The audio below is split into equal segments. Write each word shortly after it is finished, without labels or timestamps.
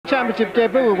championship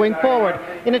debut wing forward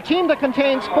in a team that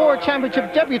contains 4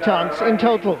 championship debutants in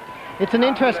total. It's an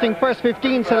interesting first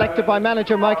 15 selected by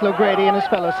manager Michael O'Grady and his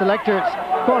fellow selectors.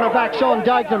 Cornerback Sean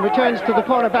Dykeman returns to the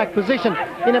cornerback position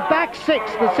in a back 6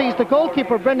 that sees the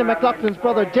goalkeeper Brendan McLaughlin's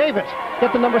brother David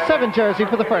get the number 7 jersey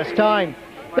for the first time.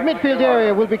 The midfield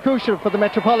area will be crucial for the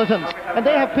Metropolitans, and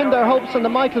they have pinned their hopes on the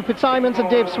Michael Fitzsimons and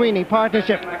Dave Sweeney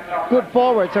partnership. Good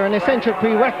forwards are an essential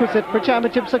prerequisite for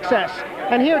championship success,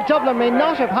 and here Dublin may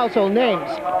not have household names,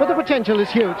 but the potential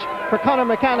is huge. For Conor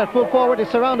McCann at full forward is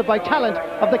surrounded by talent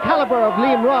of the calibre of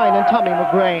Liam Ryan and Tommy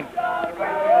McGrain.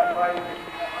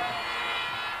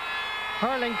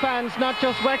 Hurling fans, not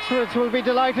just Wexfords, will be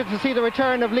delighted to see the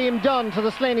return of Liam Dunn to the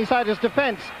Slaney-Siders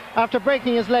defence after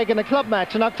breaking his leg in a club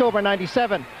match in October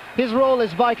 '97. His role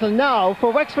is vital now,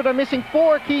 for Wexford are missing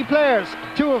 4 key players,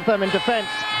 2 of them in defence.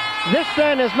 This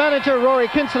then is manager Rory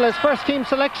Kinsella's first team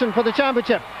selection for the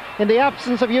championship. In the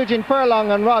absence of Eugene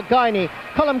Furlong and Rod Guiney,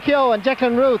 Colm Keogh and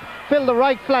Declan Ruth fill the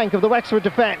right flank of the Wexford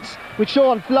defence, with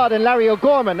Sean Flood and Larry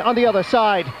O'Gorman on the other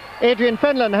side. Adrian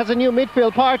Fenlon has a new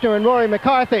midfield partner in Rory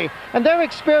McCarthy, and their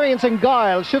experience and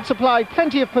guile should supply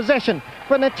plenty of possession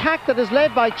for an attack that is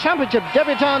led by championship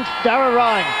debutant Darragh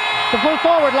Ryan. The full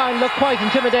forward line look quite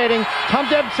intimidating. Tom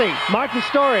Dempsey, Martin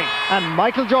Storey and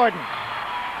Michael Jordan.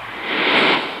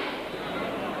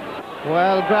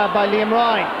 Well grabbed by Liam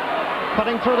Ryan,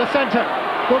 cutting through the centre.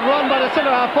 Good run by the centre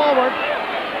half forward.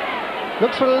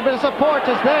 Looks for a little bit of support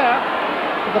is there.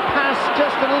 The pass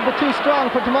just a little bit too strong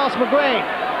for Tomas McGrain.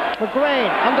 McGrain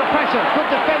under pressure, good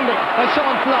defending by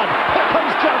Sean Flood. Here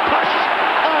comes Ger Cush,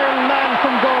 Iron Man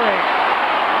from Gorey.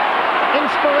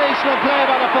 Inspirational play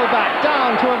by the fullback,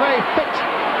 down to a very fit,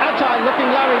 agile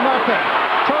looking Larry Murphy.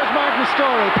 Towards Martin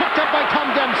Storey, picked up by Tom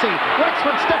Dempsey.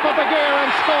 Wexford step up a gear and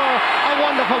score a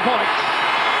wonderful point.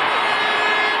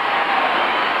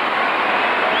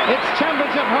 It's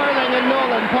championship hurling in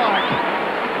Nolan Park.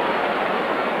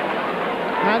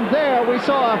 And there we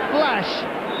saw a flash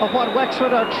of what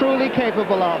Wexford are truly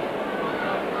capable of.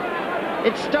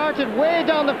 It started way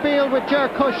down the field with Ger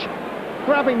Cush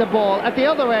grabbing the ball. At the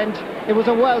other end, it was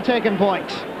a well-taken point.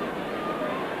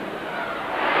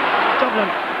 Dublin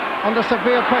under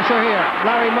severe pressure here.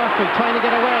 Larry Murphy trying to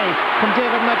get away from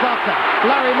David McLaughlin.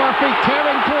 Larry Murphy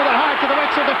tearing through the heart of the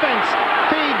Wexford defence.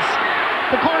 Feeds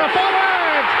the corner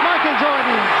forward. Michael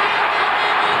Jordan.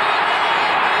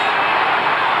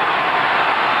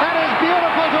 That is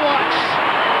beautiful to watch.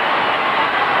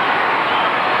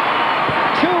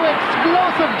 2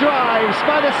 explosive drives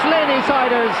by the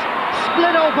Slaney-Siders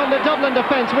split open the Dublin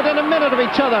defence within a minute of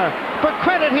each other. But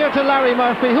credit here to Larry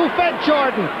Murphy, who fed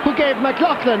Jordan, who gave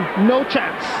McLaughlin no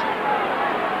chance.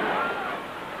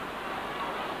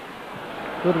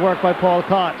 Good work by Paul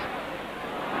Cott.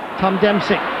 Tom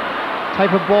Dempsey,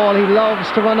 type of ball he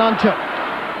loves to run onto.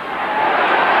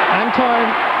 And turn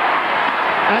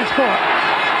and score.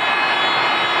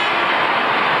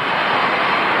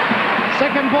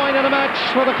 Second point of the match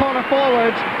for the corner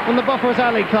forward in the Buffers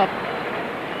Alley Cup,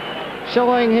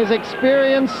 showing his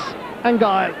experience and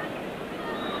guile.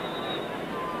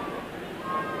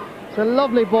 It's a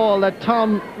lovely ball that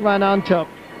Tom ran onto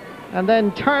and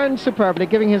then turned superbly,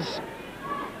 giving his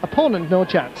opponent no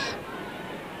chance.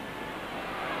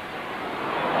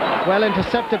 Well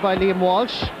intercepted by Liam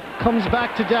Walsh. Comes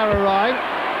back to Darragh Ryan.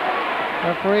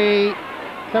 Referee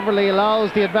cleverly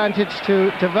allows the advantage to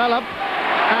develop.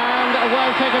 And a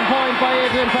well-taken point by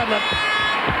Adrian Fenlon.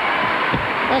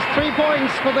 That's 3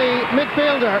 points for the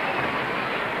midfielder.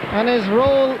 And his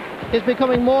role is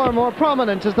becoming more and more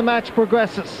prominent as the match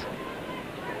progresses.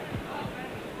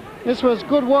 This was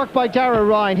good work by Darragh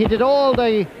Ryan. He did all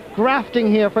the grafting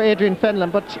here for Adrian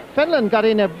Fenlon, but Fenlon got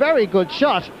in a very good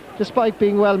shot despite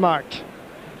being well marked.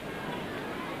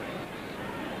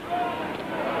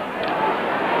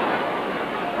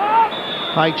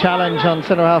 High challenge on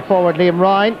centre half forward Liam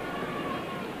Ryan,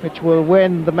 which will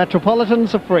win the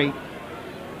Metropolitans a free.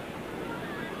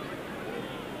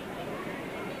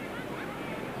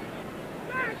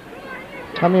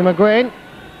 Tommy McGrain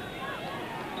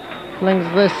flings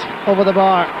this over the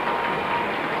bar.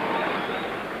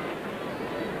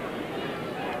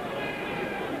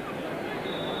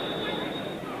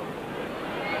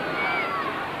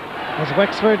 As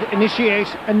Wexford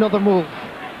initiate another move.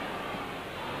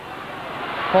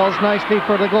 Falls nicely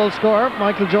for the goal scorer,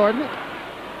 Michael Jordan,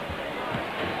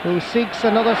 who seeks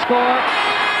another score,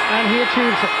 and he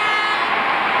achieves it.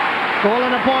 Goal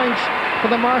and a point for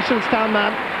the Marshallstown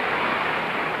man.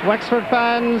 Wexford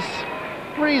fans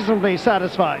reasonably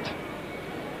satisfied.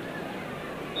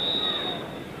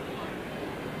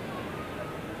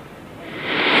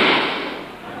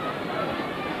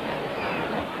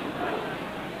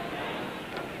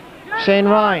 Shane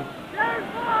Ryan.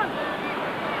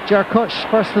 Jerkush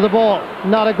first to the ball,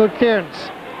 not a good clearance.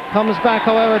 Comes back,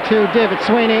 however, to David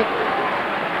Sweeney,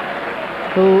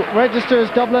 who registers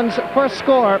Dublin's first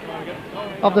score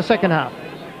of the second half.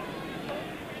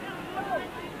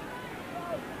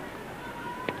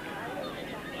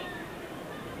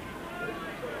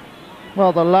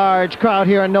 Well, the large crowd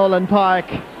here in Nolan Park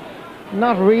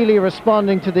not really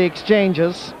responding to the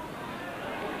exchanges.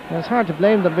 And it's hard to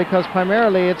blame them, because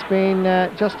primarily it's been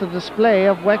just a display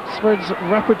of Wexford's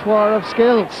repertoire of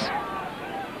skills.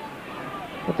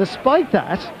 But despite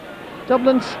that,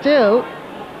 Dublin's still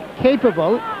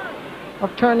capable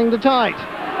of turning the tide.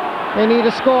 They need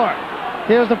a score.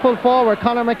 Here's the pull forward,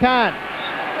 Conor McCann.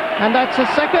 And that's a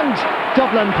second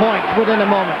Dublin point within a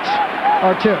moment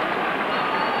or two.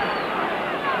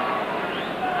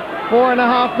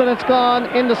 4.5 minutes gone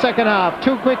in the second half.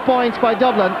 2 quick points by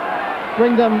Dublin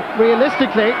bring them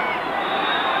realistically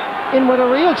in with a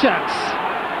real chance.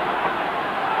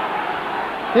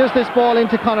 Here's this ball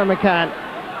into Conor McCann.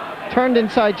 Turned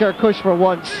inside Jerkush for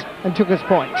once and took his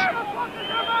point.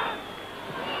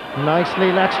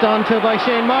 Nicely latched onto by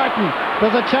Shane Martin.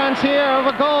 There's a chance here of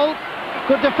a goal.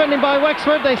 Good defending by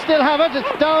Wexford. They still have it.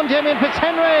 It's down Damien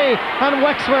Fitzhenry, and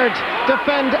Wexford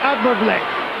defend admirably.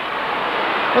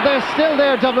 But they're still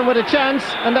there, Dublin, with a chance,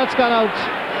 and that's gone out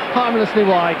harmlessly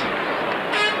wide.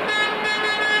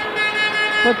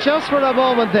 But just for a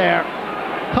moment there,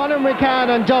 Conor McCann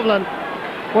and Dublin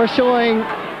were showing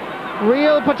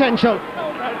real potential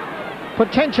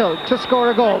to score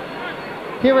a goal.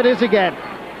 Here it is again,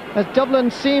 as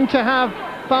Dublin seem to have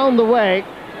found the way.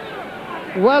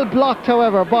 Well blocked,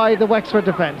 however, by the Wexford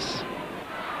defence.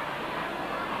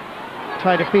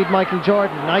 Try to feed Michael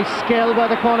Jordan. Nice skill by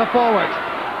the corner forward.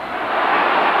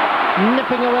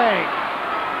 Nipping away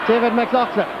David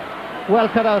McLaughlin. Well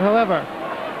cut out, however,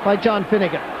 by John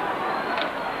Finnegan.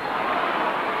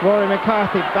 Rory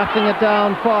McCarthy battling it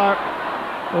down for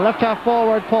left half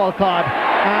forward Paul Codd.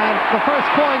 And the first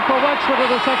point for Wexford of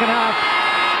the second half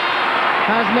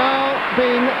has now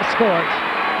been scored.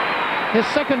 His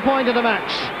second point of the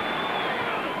match.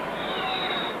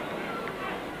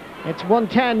 It's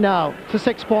 110 now to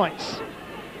 6 points.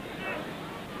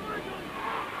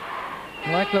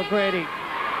 Michael O'Grady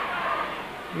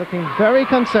looking very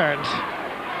concerned.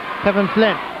 Kevin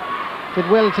Flynn did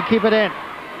well to keep it in.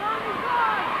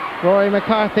 Rory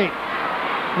McCarthy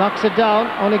knocks it down,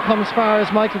 only comes far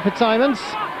as Michael Fitzsimons,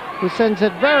 who sends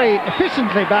it very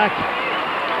efficiently back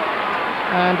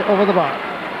and over the bar.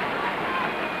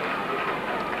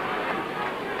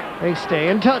 They stay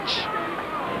in touch.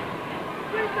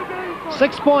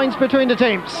 6 points between the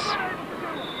teams.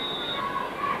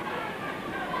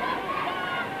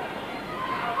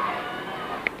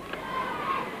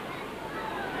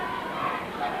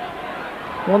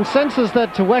 One senses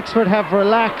that Wexford have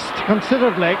relaxed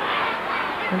considerably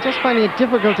and just finding it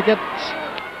difficult to get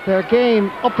their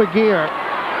game up a gear.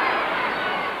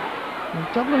 And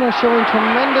Dublin are showing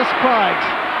tremendous pride.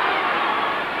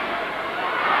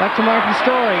 Back to Martin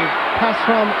Storey. Pass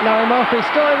from Larry Murphy.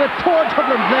 Storey with 4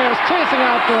 Dublin players chasing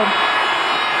after him.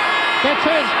 Gets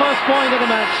his first point of the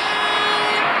match.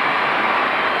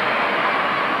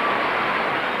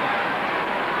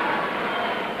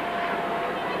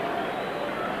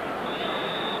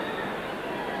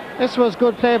 This was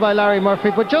good play by Larry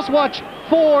Murphy, but just watch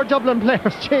 4 Dublin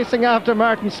players chasing after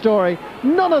Martin Storey.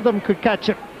 None of them could catch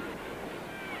him.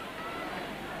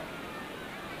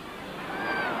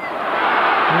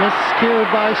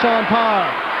 Miscued by Sean Power.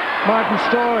 Martin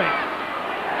Storey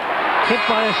hit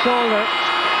by a shoulder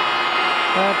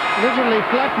that literally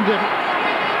flattened him.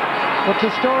 But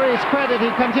to Storey's credit, he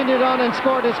continued on and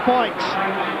scored his point.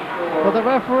 But the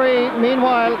referee,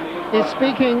 meanwhile, is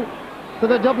speaking to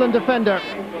the Dublin defender,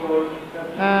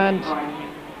 and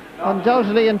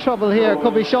undoubtedly in trouble here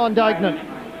could be Sean Dignan.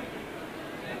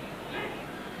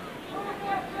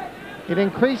 It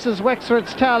increases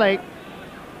Wexford's tally,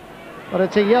 but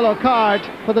it's a yellow card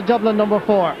for the Dublin number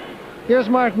 4. Here's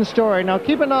Martin Storey. Now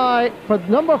keep an eye for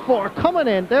number 4 coming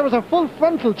in. There was a full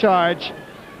frontal charge,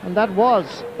 and that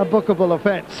was a bookable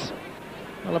offence.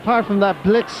 Well, apart from that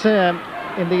blitz in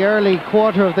the early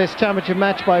quarter of this championship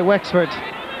match by Wexford,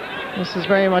 this is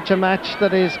very much a match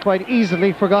that is quite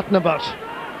easily forgotten about.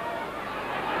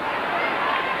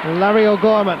 Larry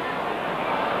O'Gorman.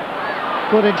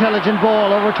 Good intelligent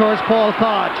ball over towards Paul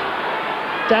Codd.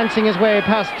 Dancing his way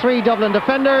past 3 Dublin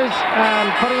defenders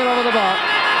and putting it over the bar.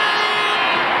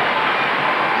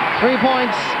 3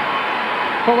 points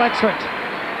for Wexford.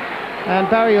 And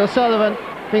Barry O'Sullivan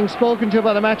being spoken to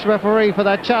by the match referee for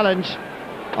that challenge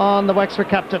on the Wexford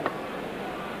captain.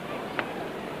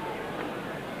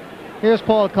 Here's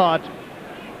Paul Cott,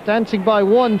 dancing by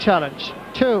one challenge.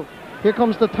 2. Here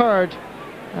comes the third,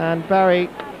 and Barry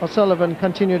O'Sullivan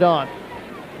continued on.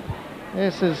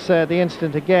 This is the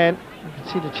instant again. You can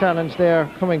see the challenge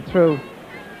there coming through.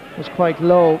 It was quite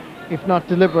low, if not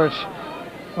deliberate,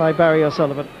 by Barry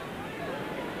O'Sullivan.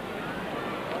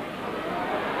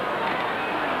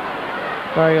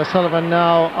 Barry O'Sullivan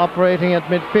now operating at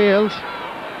midfield,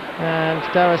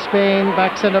 and Dara Spain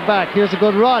back centre back. Here's a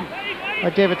good run by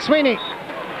David Sweeney,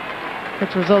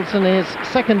 which results in his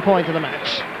second point of the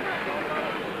match.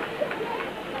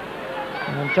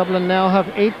 And Dublin now have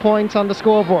 8 points on the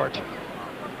scoreboard.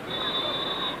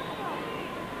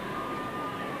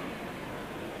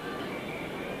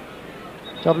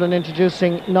 Dublin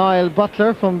introducing Niall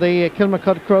Butler from the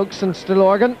Kilmacud Crokes in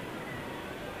Stillorgan.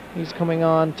 He's coming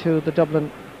on to the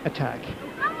Dublin attack.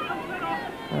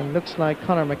 And looks like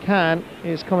Conor McCann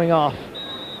is coming off.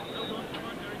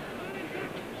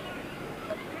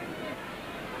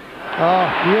 Oh,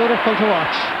 beautiful to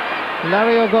watch.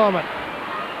 Larry O'Gorman.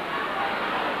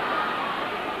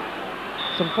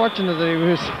 It's unfortunate that he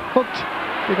was hooked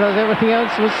because everything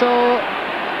else was so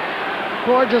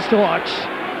gorgeous to watch.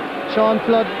 Sean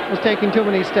Flood was taking too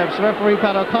many steps. Referee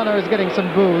Pat O'Connor is getting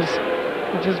some boos,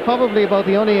 which is probably about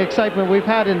the only excitement we've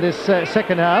had in this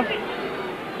second half.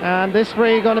 And this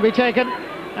free going to be taken,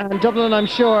 and Dublin, I'm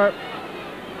sure,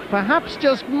 perhaps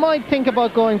just might think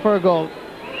about going for a goal.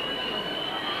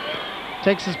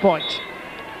 Takes his point.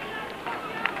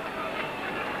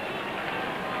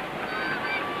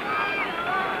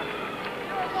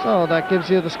 So that gives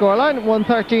you the scoreline,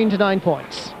 113 to 9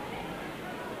 points.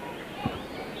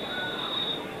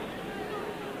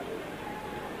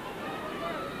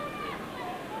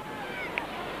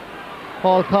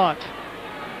 Paul Cott.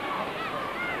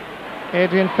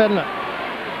 Adrian Fenlon.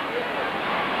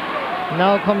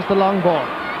 Now comes the long ball.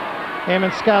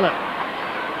 Eamon Scallon.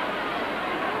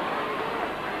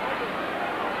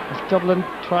 As Dublin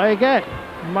try again.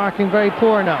 Marking very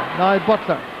poor now. Niall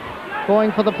Butler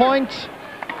going for the point.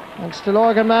 And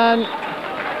Stillorgan man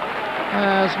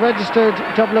has registered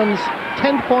Dublin's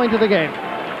 10th point of the game.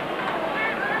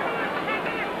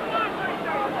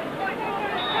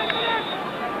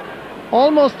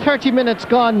 Almost 30 minutes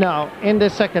gone now in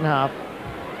this second half.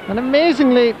 And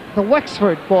amazingly, the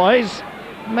Wexford boys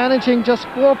managing just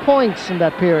 4 points in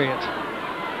that period.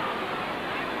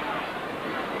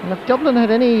 And if Dublin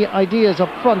had any ideas up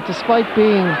front, despite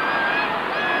being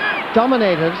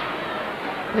dominated,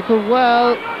 they could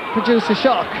well produce a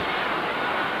shock.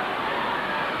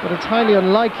 But it's highly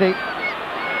unlikely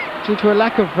due to a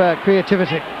lack of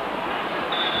creativity.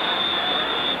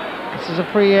 This is a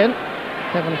free in.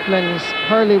 Kevin Flynn's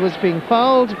hurley was being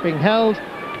fouled, being held,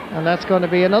 and that's going to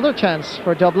be another chance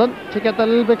for Dublin to get that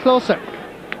a little bit closer.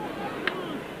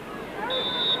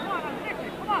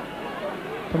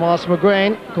 Tomas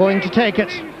McGrain going to take it.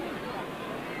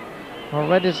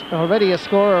 Already a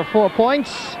scorer of 4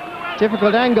 points.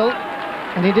 Difficult angle,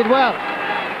 and he did well.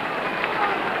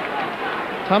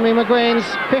 Tommy McGrain's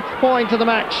 5th point of the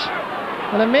match.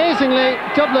 And amazingly,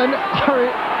 Dublin are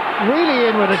really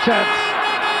in with a chance.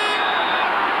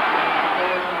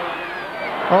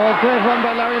 Oh, great run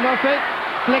by Larry Murphy.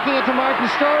 Flicking it to Martin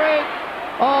Storey.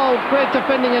 Oh, great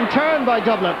defending in turn by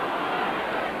Dublin.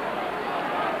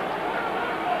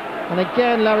 And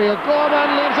again, Larry O'Gorman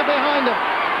leaves it behind him.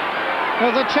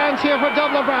 There's a chance here for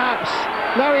Dublin, perhaps.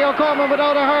 Larry O'Gorman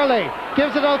without a hurley.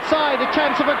 Gives it outside, a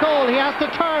chance of a goal. He has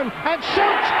to turn and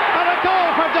shoot, and a goal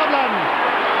for Dublin.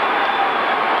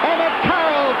 Emmett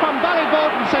Carroll from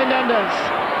Ballyboat and St. Enda's.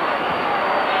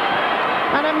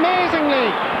 And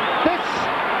amazingly, this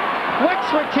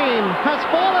Wexford team has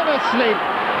fallen asleep,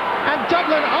 and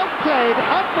Dublin outplayed,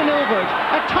 outmaneuvered,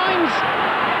 at times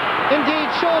indeed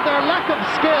showed their lack of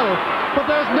skill, but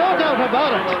there's no doubt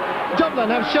about it. Dublin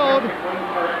have showed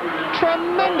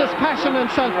tremendous passion and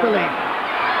self-belief,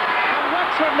 and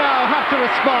Wexford now have to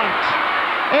respond.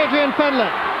 Adrian Fenlon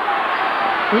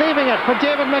leaving it for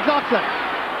David McLaughlin.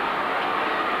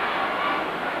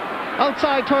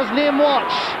 Outside towards Liam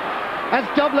Walsh, as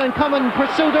Dublin come in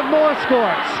pursuit of more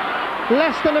scores.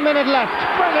 Less than a minute left.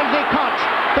 Brilliantly caught.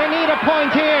 They need a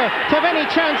point here to have any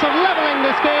chance of levelling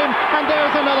this game, and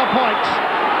there's another point.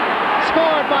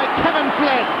 Scored by Kevin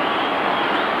Flynn.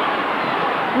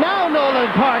 Now Nolan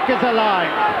Park is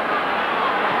alive.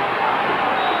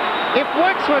 If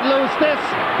Wexford lose this,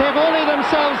 they've only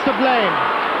themselves to blame.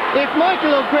 If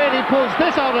Michael O'Grady pulls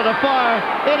this out of the fire,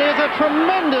 it is a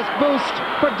tremendous boost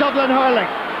for Dublin hurling.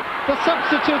 The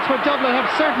substitutes for Dublin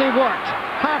have certainly worked.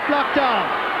 Half locked down.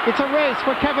 It's a race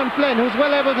for Kevin Flynn, who's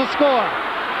well able to score.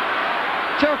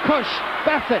 Ger Cush,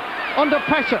 battling, under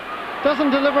pressure.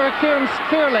 doesn't deliver a clearance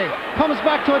clearly. Comes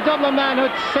back to a Dublin man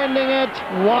who's sending it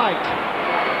wide.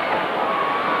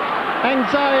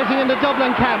 Anxiety in the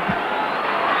Dublin camp.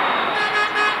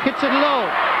 Hits it low.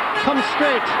 Comes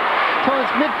straight towards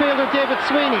midfielder David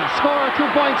Sweeney. Scorer 2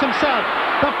 points himself.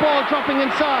 That ball dropping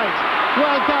inside.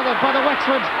 Well gathered by the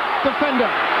Wexford defender.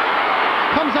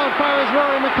 Comes out far as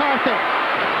Rory McCarthy.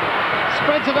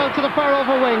 Spreads it out to the far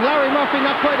over wing. Larry Murphy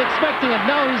not quite expecting it.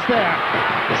 Now he's there.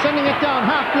 Sending it down,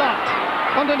 half blocked.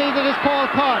 Underneath it is Paul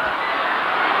Codd.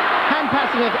 Hand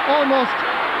passing it almost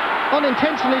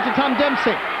unintentionally to Tom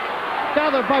Dempsey.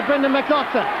 Gathered by Brendan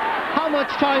McLaughlin. How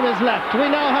much time is left? We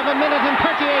now have 1 minute and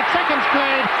 38 seconds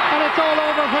played, and it's all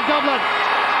over for Dublin.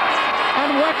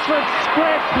 And Wexford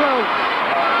scrape through.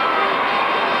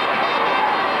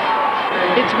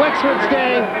 It's Wexford's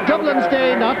day, Dublin's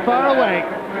day, not far away.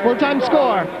 Full-time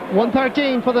score,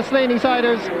 113 for the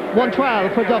Slaney-siders,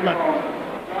 112 for Dublin.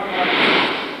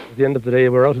 At the end of the day,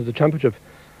 we're out of the championship,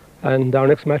 and our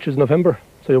next match is November,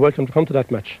 so you're welcome to come to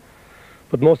that match.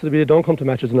 But most of the media don't come to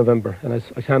matches in November, and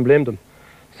I can't blame them.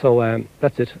 So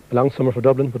that's it, a long summer for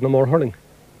Dublin, but no more hurling.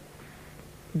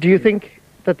 Do you think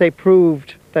that they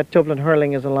proved that Dublin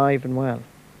hurling is alive and well?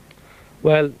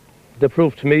 Well, they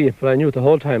proved to me, but I knew it the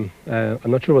whole time.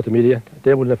 I'm not sure about the media.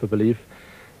 They will never believe.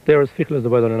 They're as fickle as the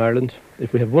weather in Ireland.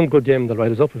 If we have one good game, they'll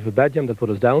write us up. If we have a bad game, they'll put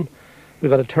us down. We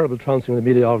got a terrible trouncing in the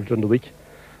media all during the week.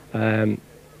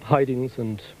 Hidings,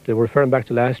 and they were referring back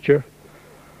to last year.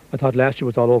 I thought last year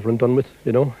was all over and done with,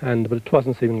 you know, but it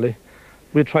wasn't seemingly.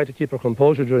 We tried to keep our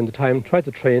composure during the time, tried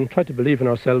to train, tried to believe in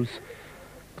ourselves,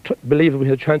 believe that we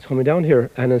had a chance coming down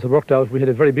here, and as it worked out, we had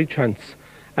a very big chance.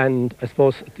 And I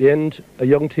suppose at the end, a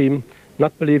young team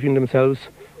not believing in themselves,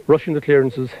 rushing the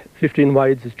clearances, 15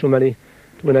 wides is too many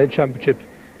to win a championship.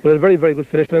 But a very, very good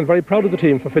finish, and I'm very proud of the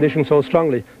team for finishing so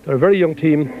strongly. They're a very young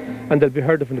team, and they'll be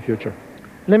heard of in the future.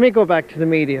 Let me go back to the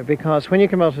media, because when you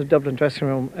came out of the Dublin dressing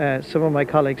room, some of my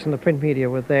colleagues in the print media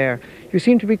were there. You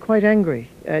seem to be quite angry.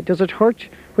 Does it hurt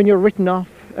when you're written off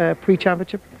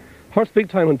pre-championship? Hurts big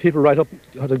time when people write up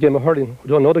the game of hurling, who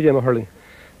don't know the game of hurling.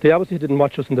 They obviously didn't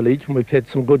watch us in the league when we played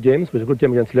some good games. We had a good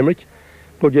game against Limerick,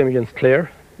 good game against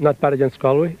Clare, not bad against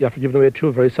Galway. You have to give away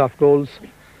 2 very soft goals.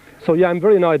 So yeah, I'm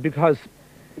very annoyed because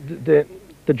the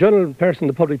general person,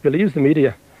 the public, believes the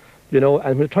media. You know,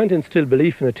 and we're trying to instill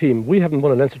belief in a team. We haven't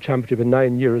won a Leinster championship in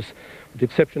 9 years, with the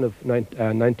exception of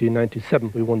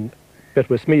 1997. We won Bet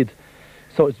Westmeath.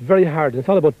 So it's very hard, and it's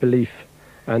all about belief.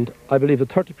 And I believe the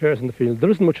 30 players in the field, there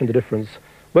isn't much in the difference.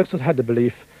 Wexford had the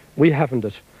belief, we haven't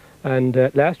it. And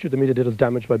last year the media did us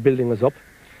damage by building us up.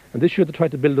 And this year they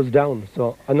tried to build us down.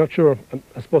 So I'm not sure,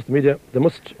 I suppose the media, they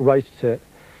must write to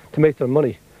make their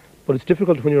money. But it's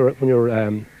difficult when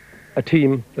you're a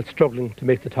team that's struggling to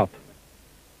make the top.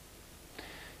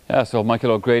 Yeah, so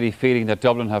Michael O'Grady feeling that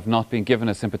Dublin have not been given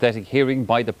a sympathetic hearing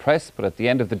by the press, but at the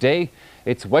end of the day,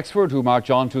 it's Wexford who march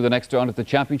on to the next round of the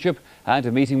championship and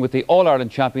a meeting with the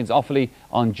All-Ireland champions Offaly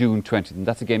on June 20th. And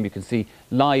that's a game you can see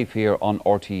live here on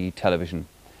RTE television.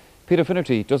 Peter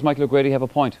Finnerty, does Michael O'Grady have a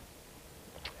point?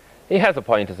 He has a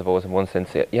point, I suppose, in one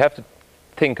sense. You have to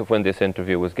think of when this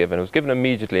interview was given. It was given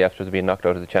immediately after being knocked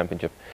out of the championship.